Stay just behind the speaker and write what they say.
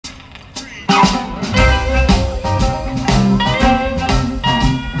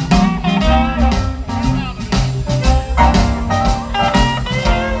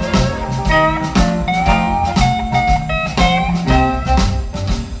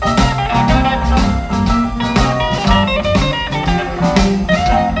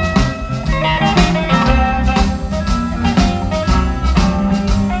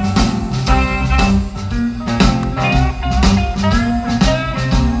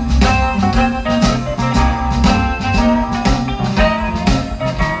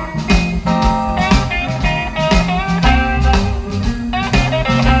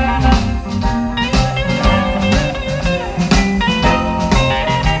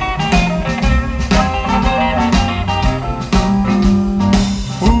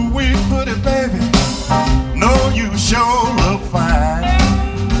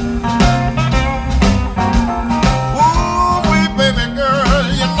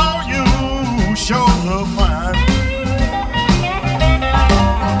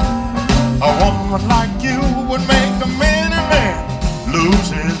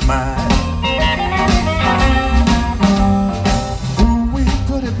is mine. Ooh, we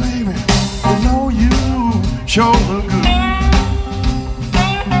put it, baby. You know you sure look good.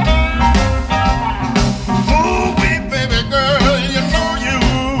 Ooh, we baby girl, you know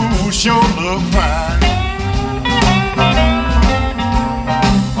you sure look fine.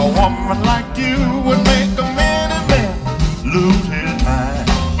 A woman like you would make a man and man lose his mind.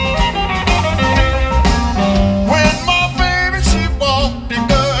 When my baby she walked, it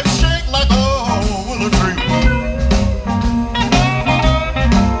does shake like a willow tree.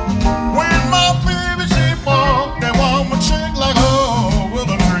 When my baby she walked, that woman shake like a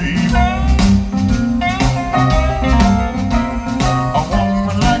willow tree. A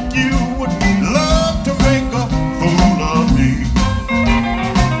woman like you would love to make a fool of me.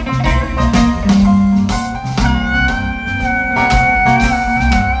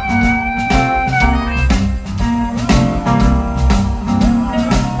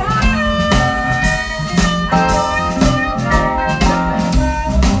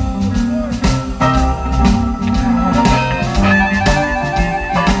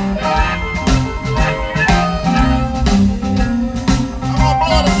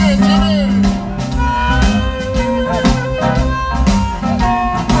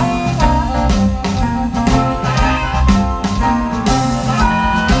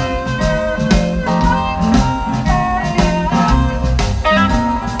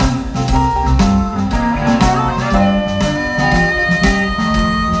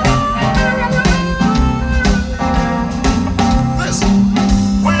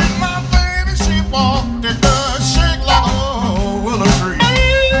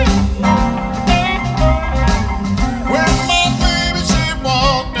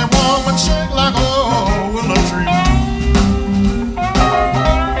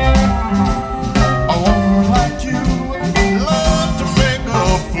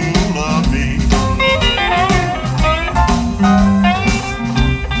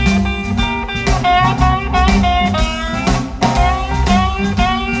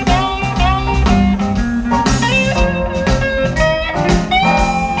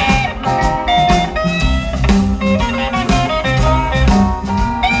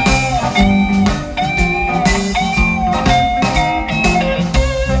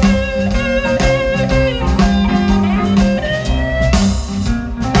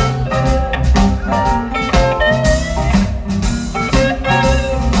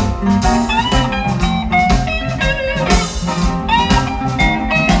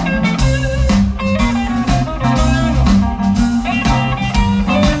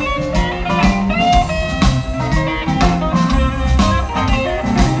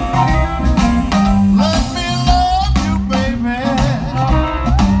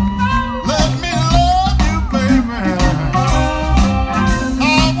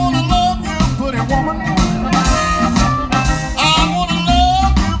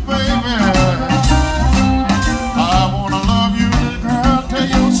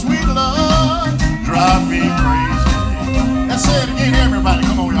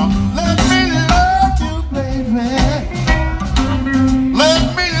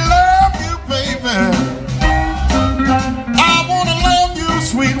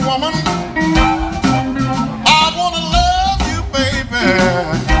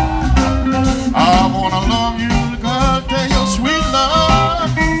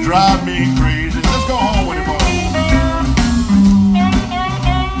 Drive me crazy.